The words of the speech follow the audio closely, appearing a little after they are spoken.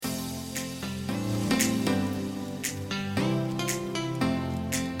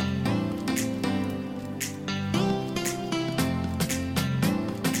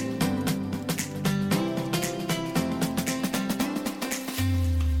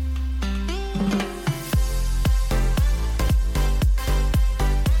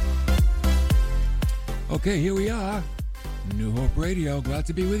Okay, here we are. New Hope Radio. Glad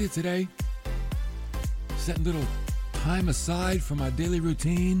to be with you today. Setting a little time aside from our daily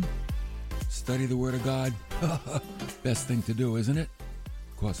routine. Study the Word of God. Best thing to do, isn't it?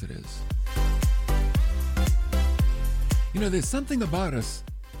 Of course it is. You know, there's something about us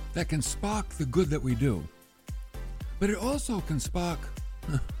that can spark the good that we do. But it also can spark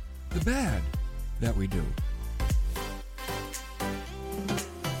the bad that we do.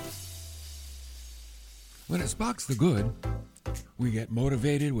 When it sparks the good, we get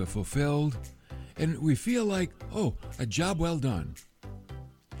motivated, we're fulfilled, and we feel like, oh, a job well done.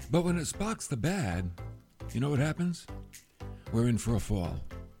 But when it sparks the bad, you know what happens? We're in for a fall.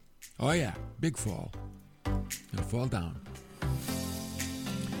 Oh yeah, big fall. Gonna fall down.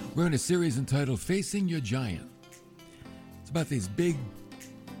 We're in a series entitled Facing Your Giant. It's about these big,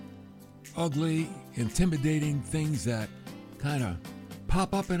 ugly, intimidating things that kind of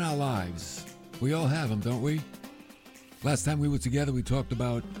pop up in our lives. We all have them, don't we? Last time we were together, we talked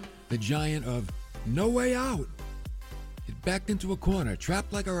about the giant of no way out. Get backed into a corner,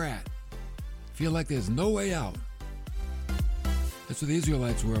 trapped like a rat. Feel like there's no way out. That's what the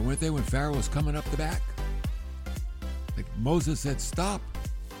Israelites were, weren't they, when Pharaoh was coming up the back? Like Moses said, stop.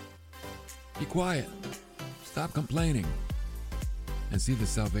 Be quiet. Stop complaining. And see the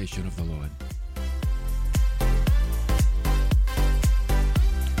salvation of the Lord.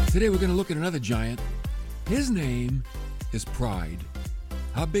 Today we're going to look at another giant. His name is pride.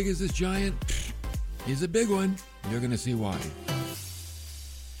 How big is this giant? He's a big one. You're going to see why.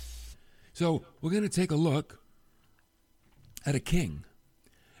 So we're going to take a look at a king.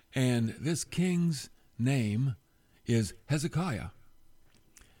 And this king's name is Hezekiah.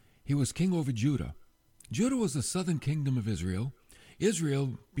 He was king over Judah. Judah was the southern kingdom of Israel,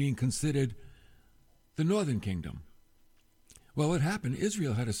 Israel being considered the northern kingdom. Well, what happened?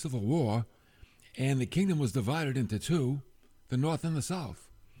 Israel had a civil war, and the kingdom was divided into two, the north and the south.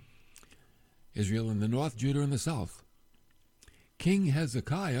 Israel in the north, Judah in the south. King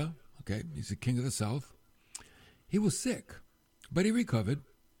Hezekiah, okay, he's the king of the south, he was sick, but he recovered.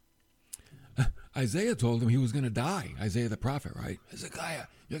 Isaiah told him he was going to die. Isaiah the prophet, right? Hezekiah,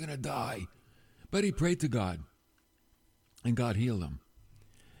 you're going to die. But he prayed to God, and God healed him.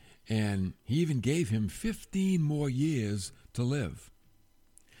 And he even gave him 15 more years to live.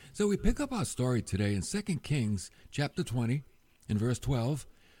 So we pick up our story today in 2 Kings chapter 20, in verse 12.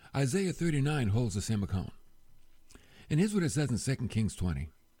 Isaiah 39 holds the same account. And here's what it says in 2 Kings 20.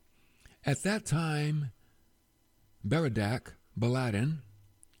 At that time, Berodach, Baladan,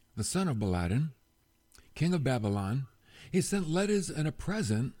 the son of Baladan, king of Babylon, he sent letters and a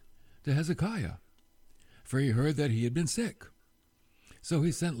present to Hezekiah, for he heard that he had been sick. So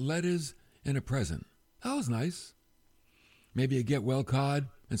he sent letters and a present. That was nice. Maybe a get-well card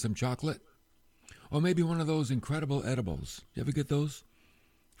and some chocolate. Or maybe one of those incredible edibles. You ever get those?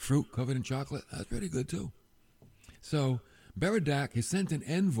 Fruit covered in chocolate? That's pretty good too. So Berodach, he sent an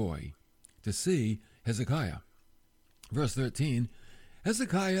envoy to see Hezekiah. Verse 13,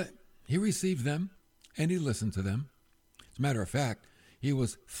 Hezekiah, he received them and he listened to them. As a matter of fact, he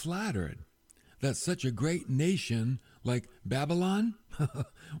was flattered that such a great nation like Babylon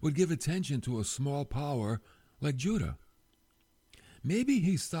would give attention to a small power like Judah. Maybe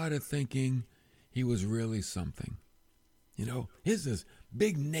he started thinking he was really something. You know, here's this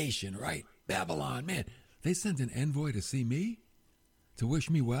big nation, right? Babylon, man, they sent an envoy to see me? To wish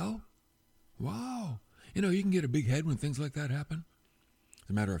me well? Wow. You know, you can get a big head when things like that happen. As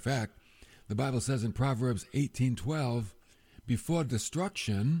a matter of fact, the Bible says in Proverbs 18:12, before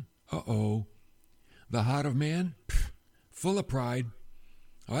destruction, the heart of man, full of pride.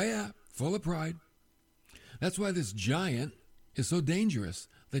 Oh yeah, full of pride. That's why this giant is so dangerous.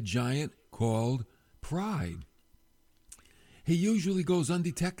 The giant called pride. He usually goes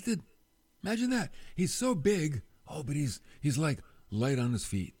undetected. Imagine that. He's so big, but he's like light on his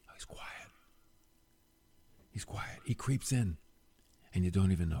feet. He's quiet. He's quiet. He creeps in, and you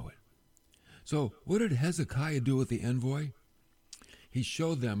don't even know it. So what did Hezekiah do with the envoy? He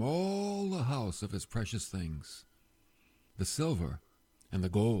showed them all the house of his precious things, the silver and the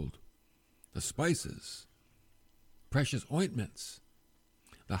gold, the spices, precious ointments,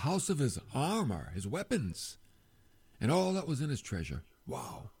 the house of his armor, his weapons, and all that was in his treasure.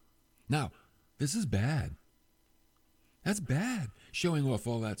 Wow. Now, this is bad. That's bad, showing off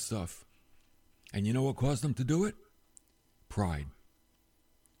all that stuff. And you know what caused them to do it? Pride.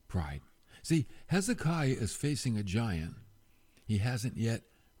 Pride. See, Hezekiah is facing a giant he hasn't yet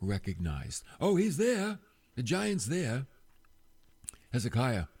recognized. Oh, he's there. The giant's there.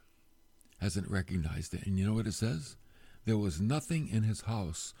 Hezekiah, hasn't recognized it. And you know what it says? There was nothing in his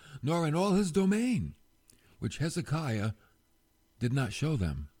house, nor in all his domain, which Hezekiah did not show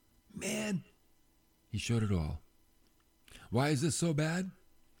them. Man, he showed it all. Why is this so bad?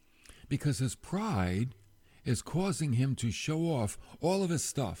 Because his pride is causing him to show off all of his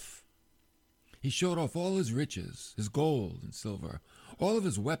stuff. He showed off all his riches, his gold and silver, all of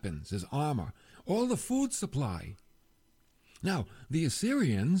his weapons, his armor, all the food supply. Now, the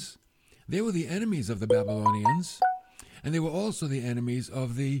Assyrians, they were the enemies of the Babylonians, and they were also the enemies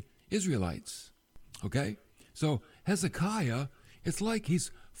of the Israelites. Okay? So Hezekiah, it's like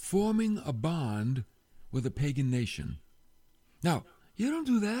he's forming a bond with a pagan nation. Now, you don't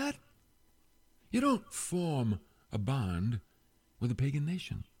do that. You don't form a bond with a pagan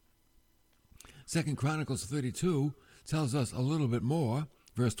nation. 2 Chronicles 32 tells us a little bit more.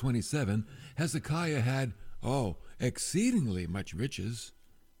 Verse 27, Hezekiah had, exceedingly much riches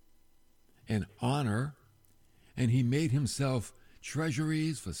and honor, and he made himself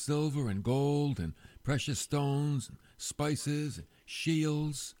treasuries for silver and gold and precious stones, and spices, and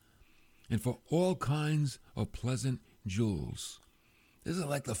shields, and for all kinds of pleasant jewels. This is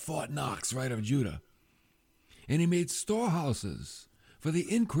like the Fort Knox, right, of Judah. And he made storehouses for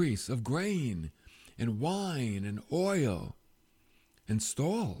the increase of grain and wine and oil, and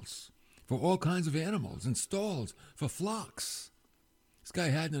stalls for all kinds of animals, and stalls for flocks. This guy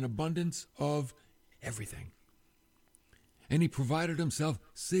had an abundance of everything. And he provided himself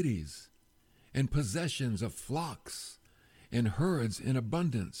cities and possessions of flocks and herds in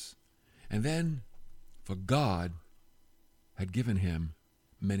abundance. And then, for God had given him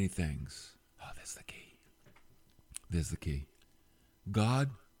many things. Oh, there's the key. There's the key. God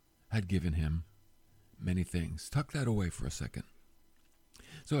had given him many things. Tuck that away for a second.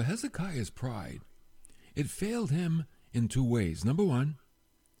 So Hezekiah's pride, it failed him in two ways. Number one,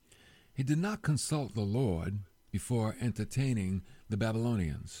 he did not consult the Lord before entertaining the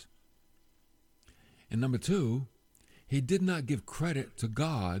Babylonians. And number two, he did not give credit to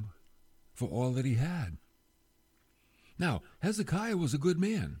God for all that he had. Now, Hezekiah was a good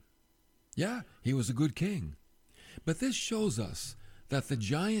man. Yeah, he was a good king. But this shows us that the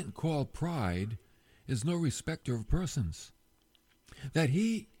giant called pride is no respecter of persons. That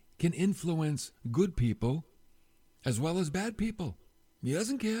he can influence good people as well as bad people. He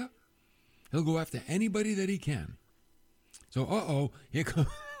doesn't care. He'll go after anybody that he can. So, here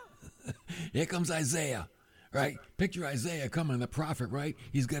comes Isaiah, right? Picture Isaiah coming, the prophet, right?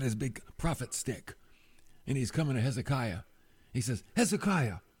 He's got his big prophet stick, and he's coming to Hezekiah. He says,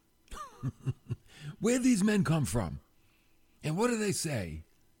 Hezekiah, where'd these men come from? And what do they say?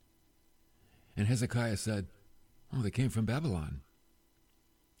 And Hezekiah said, they came from Babylon.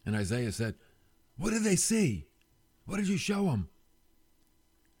 And Isaiah said, what did they see? What did you show them?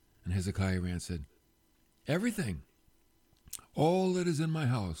 And Hezekiah answered, everything. All that is in my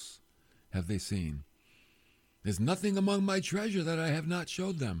house have they seen. There's nothing among my treasure that I have not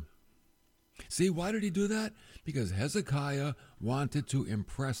showed them. See, why did he do that? Because Hezekiah wanted to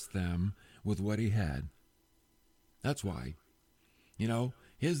impress them with what he had. That's why.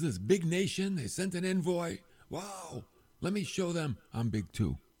 Here's this big nation. They sent an envoy. Wow, let me show them I'm big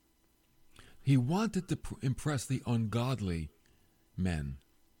too. He wanted to impress the ungodly men.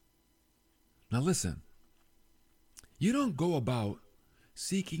 Now listen, you don't go about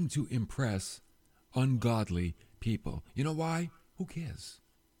seeking to impress ungodly people. You know why? Who cares?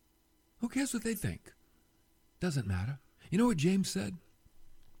 Who cares what they think? Doesn't matter. You know what James said?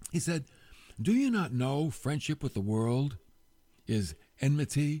 He said, do you not know friendship with the world is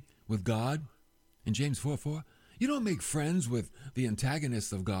enmity with God? In James 4:4, you don't make friends with the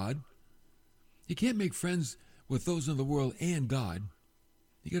antagonists of God. You can't make friends with those in the world and God.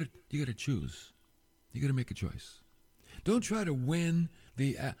 You gotta choose. You gotta make a choice. Don't try to win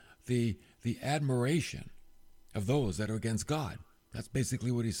the admiration of those that are against God. That's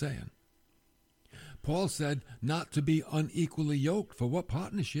basically what he's saying. Paul said not to be unequally yoked, for what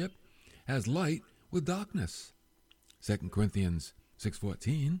partnership has light with darkness? 2 Corinthians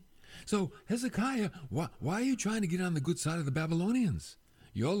 6:14. So, Hezekiah, why are you trying to get on the good side of the Babylonians?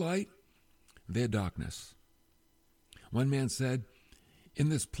 Your light, their darkness. One man said, in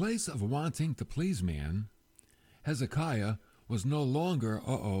this place of wanting to please man, Hezekiah was no longer,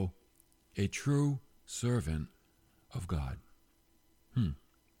 a true servant of God.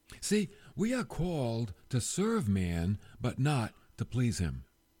 See, we are called to serve man, but not to please him.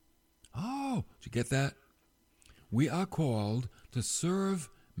 Oh, did you get that? We are called to serve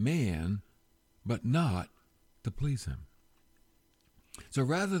man, but not to please him. So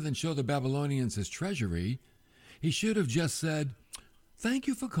rather than show the Babylonians his treasury, he should have just said, thank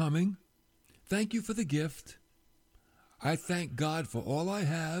you for coming, thank you for the gift. I thank God for all I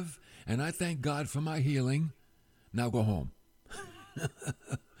have, and I thank God for my healing. Now go home.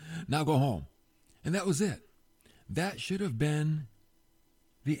 Now go home. And that was it. That should have been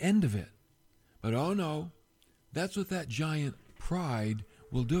the end of it. But oh no, that's what that giant pride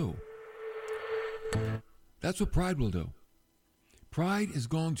will do. That's what pride will do. Pride is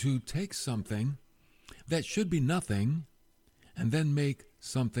going to take something that should be nothing and then make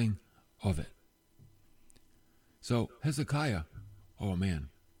something of it. So Hezekiah, oh man,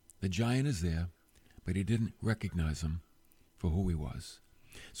 the giant is there, but he didn't recognize him for who he was.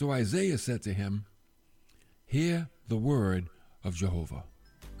 So Isaiah said to him, hear the word of Jehovah.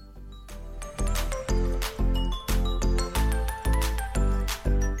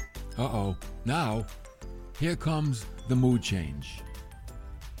 Uh-oh, now here comes the mood change.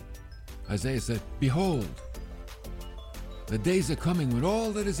 Isaiah said, behold, the days are coming when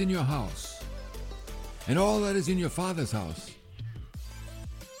all that is in your house and all that is in your father's house,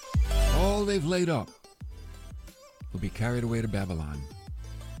 all they've laid up, will be carried away to Babylon.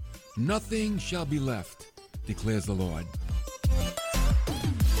 Nothing shall be left, declares the Lord.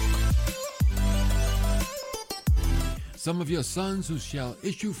 Some of your sons who shall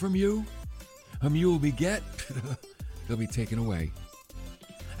issue from you, whom you will beget, they'll be taken away,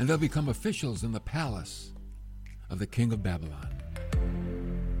 and they'll become officials in the palace of the king of Babylon.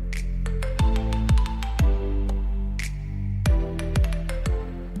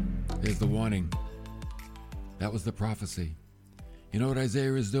 Here's the warning. That was the prophecy. You know what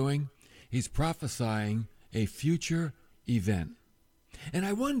Isaiah is doing? He's prophesying a future event. And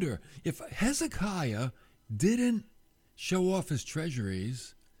I wonder if Hezekiah didn't show off his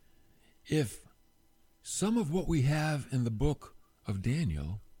treasuries, if some of what we have in the book of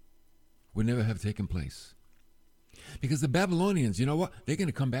Daniel would never have taken place. Because the Babylonians, you know what? They're going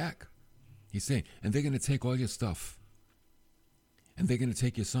to come back. He's saying, and they're going to take all your stuff. And they're going to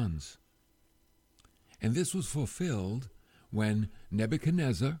take your sons. And this was fulfilled when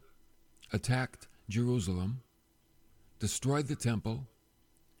Nebuchadnezzar attacked Jerusalem, destroyed the temple,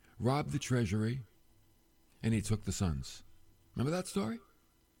 robbed the treasury, and he took the sons. Remember that story?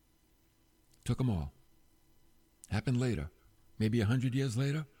 Took them all. Happened later. Maybe 100 years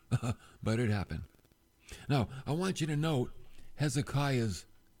later, but it happened. Now, I want you to note Hezekiah's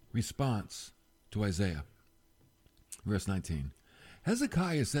response to Isaiah. Verse 19.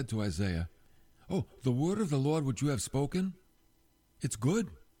 Hezekiah said to Isaiah, oh, the word of the Lord which you have spoken, it's good.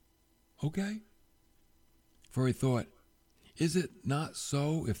 Okay. For he thought, is it not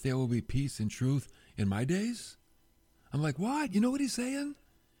so if there will be peace and truth in my days? I'm like, what? You know what he's saying?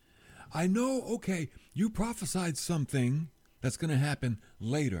 I know, okay, you prophesied something that's going to happen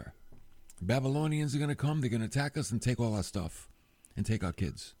later. Babylonians are going to come, they're going to attack us and take all our stuff and take our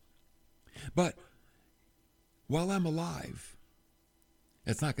kids. But while I'm alive,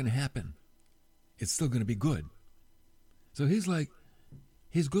 it's not going to happen. It's still going to be good. So he's like,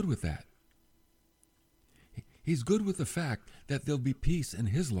 he's good with that. He's good with the fact that there'll be peace in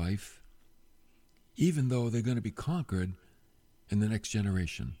his life, even though they're going to be conquered in the next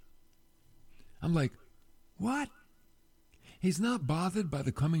generation. I'm like, what? He's not bothered by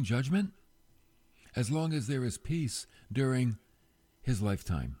the coming judgment as long as there is peace during his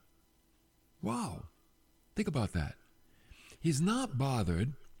lifetime. Wow. Think about that. He's not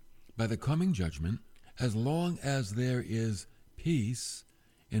bothered by the coming judgment as long as there is peace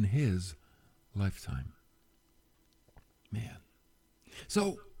in his lifetime. Man.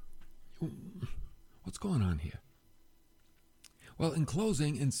 So, what's going on here? Well, in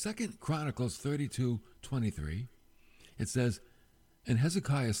closing, in 2 Chronicles 32:23, it says, and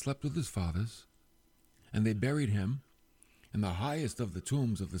Hezekiah slept with his fathers, and they buried him in the highest of the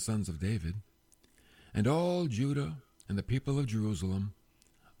tombs of the sons of David, and all Judah and the people of Jerusalem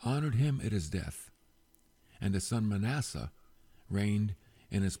honored him at his death, and his son Manasseh reigned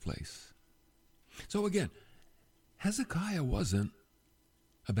in his place. So again, Hezekiah wasn't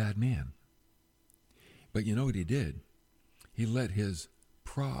a bad man. But you know what he did? He let his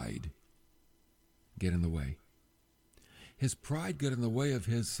pride get in the way. His pride got in the way of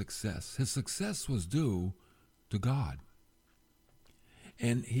his success. His success was due to God.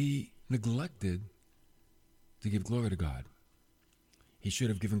 And he neglected to give glory to God. He should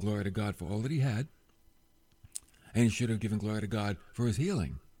have given glory to God for all that he had, and he should have given glory to God for his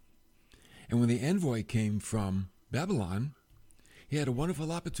healing. And when the envoy came from Babylon, he had a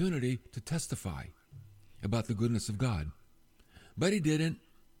wonderful opportunity to testify about the goodness of God. But he didn't.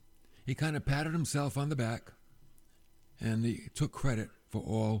 He kind of patted himself on the back, and he took credit for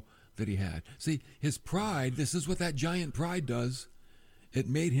all that he had. See, his pride, this is what that giant pride does. It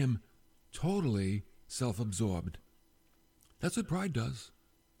made him totally self-absorbed. That's what pride does.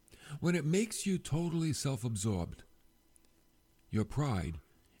 When it makes you totally self-absorbed, your pride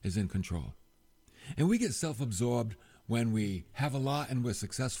is in control. And we get self-absorbed when we have a lot and we're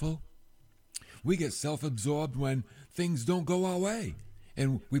successful. We get self-absorbed when things don't go our way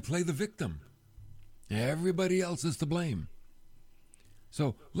and we play the victim. Everybody else is to blame.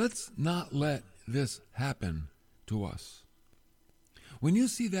 So let's not let this happen to us. When you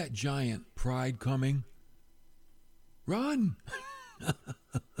see that giant pride coming, run.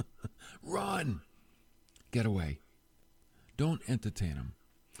 Run. Get away. Don't entertain them.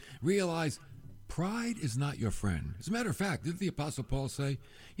 Realize pride is not your friend. As a matter of fact, didn't the Apostle Paul say,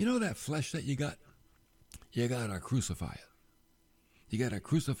 you know that flesh that you got? You got to crucify it. You got to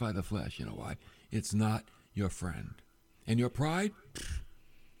crucify the flesh. You know why? It's not your friend. And your pride,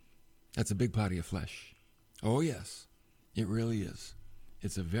 that's a big part of your flesh. Oh, yes, it really is.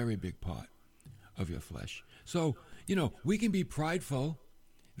 It's a very big part of your flesh. So, we can be prideful.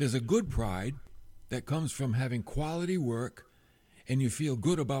 There's a good pride that comes from having quality work and you feel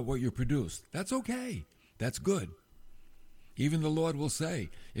good about what you produce. That's okay. That's good. Even the Lord will say,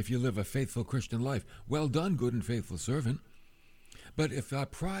 if you live a faithful Christian life, well done, good and faithful servant. But if our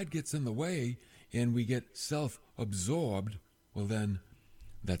pride gets in the way and we get self-absorbed, well then,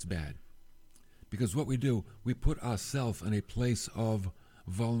 that's bad. Because what we do, we put ourselves in a place of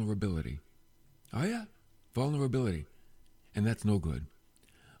vulnerability. Oh yeah, vulnerability. And that's no good.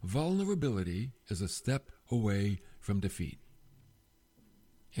 Vulnerability is a step away from defeat.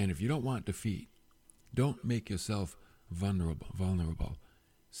 And if you don't want defeat, don't make yourself vulnerable.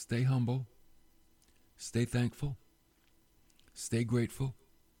 Stay humble. Stay thankful. Stay grateful.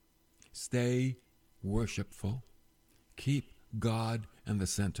 Stay worshipful. Keep God in the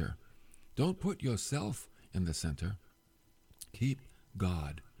center. Don't put yourself in the center. Keep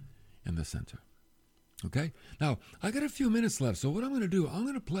God in the center. Okay? Now, I got a few minutes left, so what I'm going to do, I'm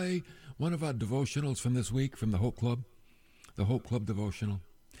going to play one of our devotionals from this week from the Hope Club devotional,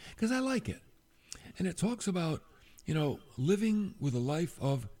 because I like it. And it talks about, living with a life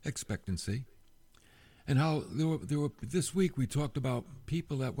of expectancy, and how there were this week we talked about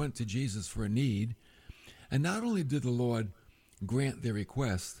people that went to Jesus for a need, and not only did the Lord grant their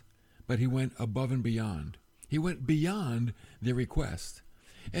request, but he went above and beyond. He went beyond their request.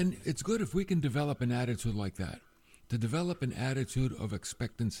 And it's good if we can develop an attitude like that, to develop an attitude of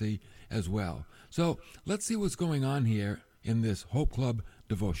expectancy as well. So let's see what's going on here in this Hope Club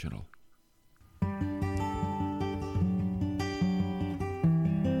devotional.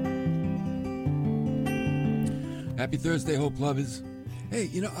 Happy Thursday, Hope Lovers. Hey,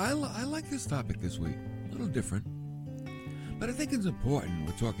 I like this topic this week. A little different. But I think it's important.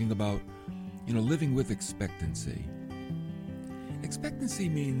 We're talking about, living with expectancy. Expectancy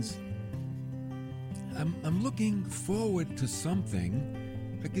means I'm looking forward to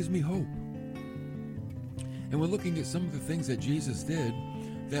something that gives me hope. And we're looking at some of the things that Jesus did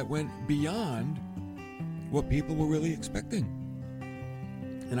that went beyond what people were really expecting.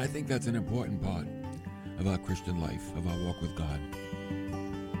 And I think that's an important part of our Christian life, of our walk with God.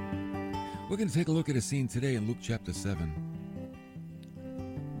 We're going to take a look at a scene today in Luke chapter 7.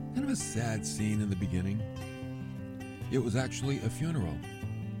 Kind of a sad scene in the beginning. It was actually a funeral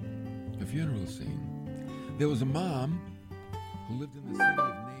scene. There was a mom who lived in the city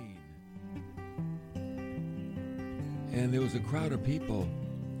of Nain. And there was a crowd of people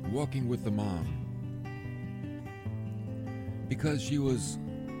walking with the mom because she was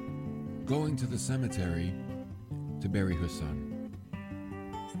going to the cemetery to bury her son.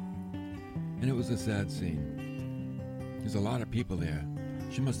 And it was a sad scene. There's a lot of people there.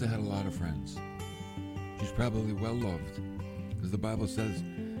 She must have had a lot of friends. She's probably well loved, because the Bible says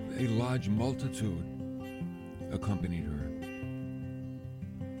a large multitude accompanied her.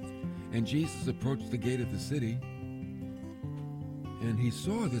 And Jesus approached the gate of the city, and he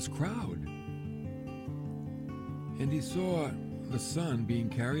saw this crowd. And he saw the son being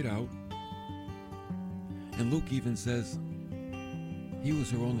carried out. And Luke even says he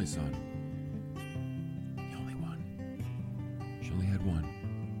was her only son. The only one. She only had one.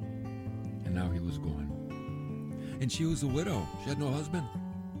 And now he was gone. And she was a widow. She had no husband.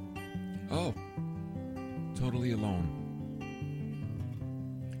 Oh, totally alone.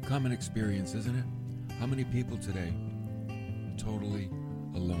 Common experience, isn't it? How many people today are totally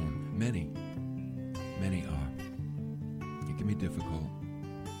alone? Many are. It can be difficult.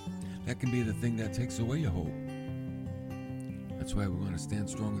 That can be the thing that takes away your hope. That's why we want to stand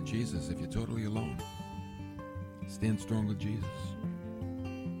strong with Jesus. If you're totally alone, stand strong with Jesus.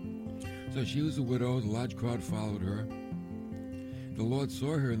 So she was a widow. The large crowd followed her. the Lord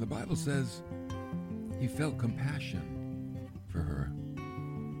saw her, and the Bible says he felt compassion for her.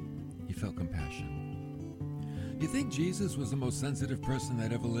 He felt compassion. You think Jesus was the most sensitive person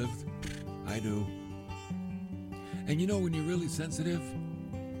that ever lived? I do. And you know, when you're really sensitive,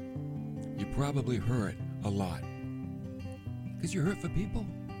 you probably hurt a lot. Because you hurt for people.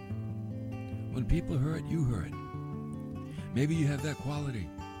 When people hurt, you hurt. Maybe you have that quality.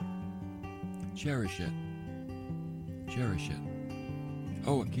 Cherish it. Cherish it.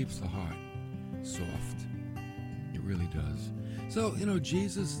 Oh, it keeps the heart soft. It really does. So, you know,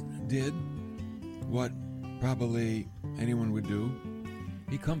 Jesus did what probably anyone would do.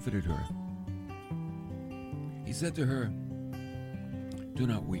 He comforted her. He said to her, "Do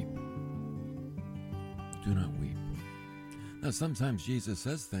not weep. Do not weep." Now, sometimes Jesus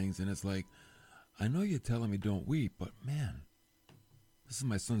says things and it's like, I know you're telling me don't weep, but man, this is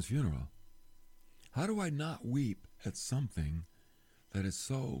my son's funeral. How do I not weep at something that is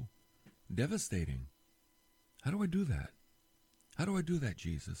so devastating? How do I do that? How do I do that,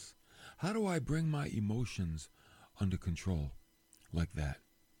 Jesus? How do I bring my emotions under control like that?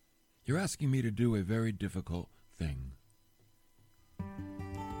 You're asking me to do a very difficult thing.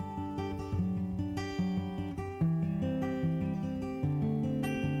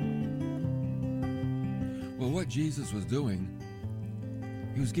 Well, what Jesus was doing,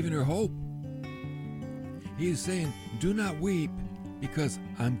 he was giving her hope. He is saying, do not weep because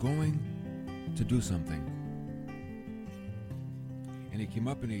I'm going to do something. And he came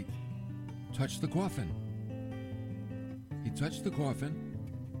up and he touched the coffin. He touched the coffin,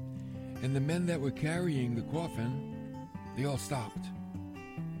 and the men that were carrying the coffin, they all stopped.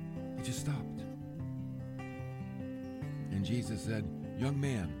 They just stopped. And Jesus said, "Young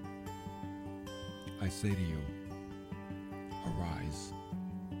man, I say to you, arise."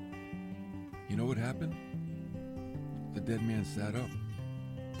 You know what happened? The dead man sat up.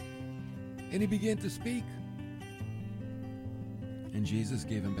 And he began to speak. And Jesus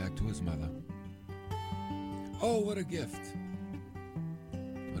gave him back to his mother. Oh, what a gift.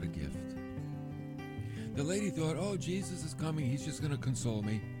 What a gift. The lady thought, oh, Jesus is coming. He's just going to console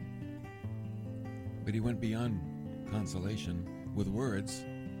me. But he went beyond consolation with words.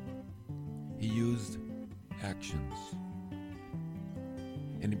 He used actions.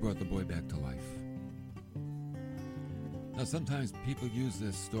 And he brought the boy back to life. Now, sometimes people use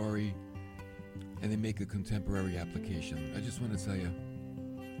this story and they make a contemporary application. I just want to tell you,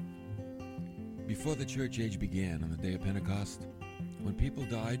 before the church age began on the day of Pentecost, when people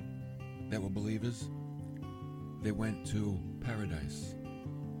died that were believers, they went to paradise.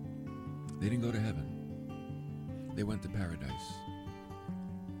 They didn't go to heaven. They went to paradise.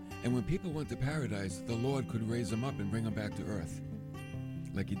 And when people went to paradise, the Lord could raise them up and bring them back to earth,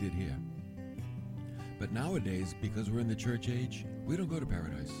 like he did here. But nowadays, because we're in the church age, we don't go to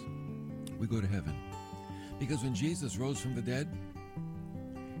paradise. We go to heaven. Because when Jesus rose from the dead,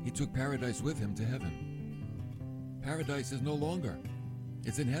 he took paradise with him to heaven. Paradise is no longer.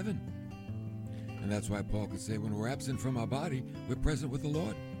 It's in heaven. And that's why Paul could say, when we're absent from our body, we're present with the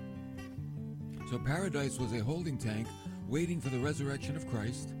Lord. So paradise was a holding tank waiting for the resurrection of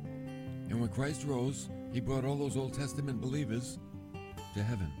Christ. And when Christ rose, he brought all those Old Testament believers to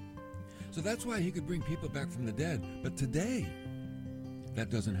heaven. So that's why he could bring people back from the dead. But today, that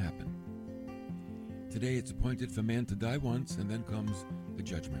doesn't happen. Today, it's appointed for man to die once, and then comes the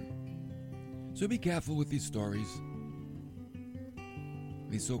judgment. So be careful with these stories,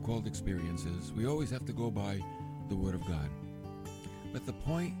 these so-called experiences. We always have to go by the Word of God. But the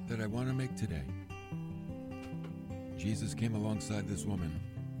point that I want to make today, Jesus came alongside this woman,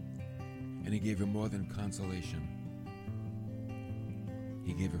 and he gave her more than consolation.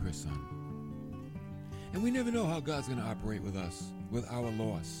 He gave her her son. And we never know how God's going to operate with us, with our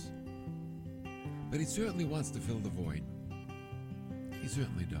loss. But he certainly wants to fill the void. He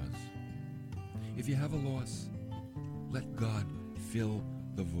certainly does. If you have a loss, let God fill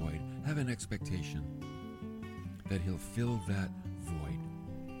the void. Have an expectation that he'll fill that void.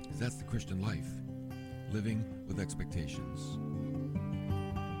 Because that's the Christian life, living with expectations.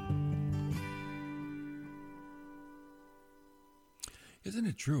 Isn't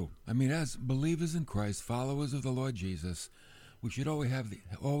it true? I mean, as believers in Christ, followers of the Lord Jesus, we should always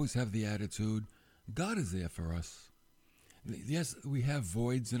have the attitude, God is there for us. Yes, we have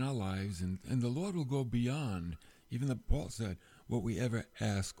voids in our lives, and the Lord will go beyond, even though Paul said, what we ever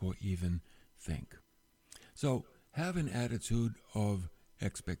ask or even think. So have an attitude of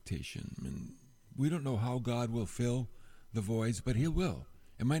expectation. And we don't know how God will fill the voids, but he will.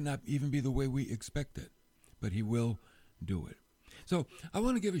 It might not even be the way we expect it, but he will do it. So I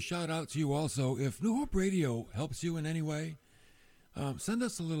want to give a shout out to you also. If New Hope Radio helps you in any way, send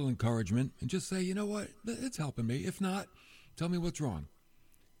us a little encouragement and just say, you know what, it's helping me. If not, tell me what's wrong.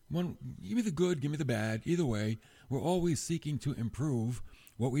 Give me the good, give me the bad. Either way, we're always seeking to improve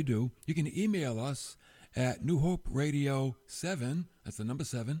what we do. You can email us at newhoperadio7, that's the number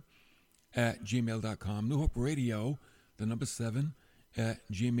 7, at gmail.com. New Hope Radio, the number 7, at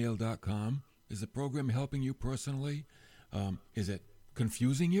gmail.com. Is the program helping you personally? Is it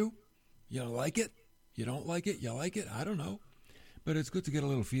confusing you? You don't like it? You don't like it? You like it? I don't know. But it's good to get a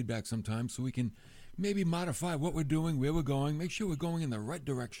little feedback sometimes so we can maybe modify what we're doing, where we're going, make sure we're going in the right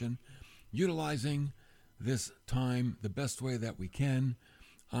direction, utilizing this time the best way that we can,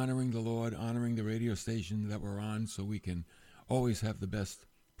 honoring the Lord, honoring the radio station that we're on so we can always have the best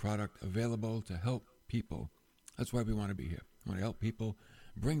product available to help people. That's why we want to be here. We want to help people,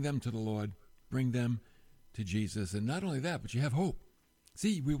 bring them to the Lord, bring them to Jesus. And not only that, but you have hope.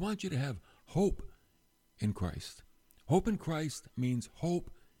 See, we want you to have hope in Christ. Hope in Christ means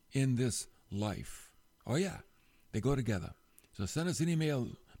hope in this life. Oh, yeah, they go together. So send us an email,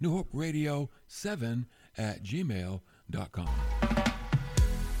 newhoperadio7 at gmail.com.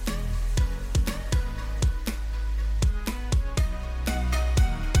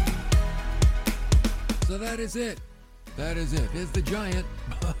 So that is it. That is it. There's the giant.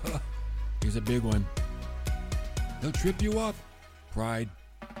 He's a big one. He'll trip you up. Pride.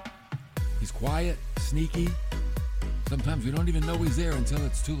 He's quiet, sneaky. Sometimes we don't even know he's there until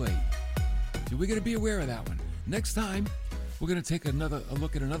it's too late. So we're going to be aware of that one. Next time, we're going to take a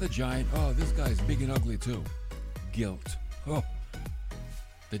look at another giant. Oh, this guy's big and ugly too. Guilt. Oh,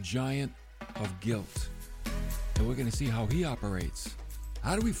 the giant of guilt. And we're going to see how he operates.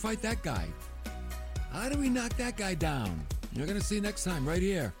 How do we fight that guy? How do we knock that guy down? You're going to see next time right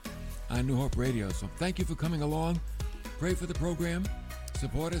here on New Hope Radio. So thank you for coming along. Pray for the program.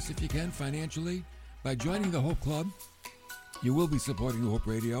 Support us if you can financially by joining the Hope Club. You will be supporting New Hope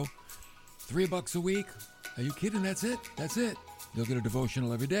Radio. $3 a week. Are you kidding? That's it. That's it. You'll get a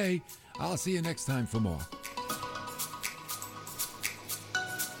devotional every day. I'll see you next time for more.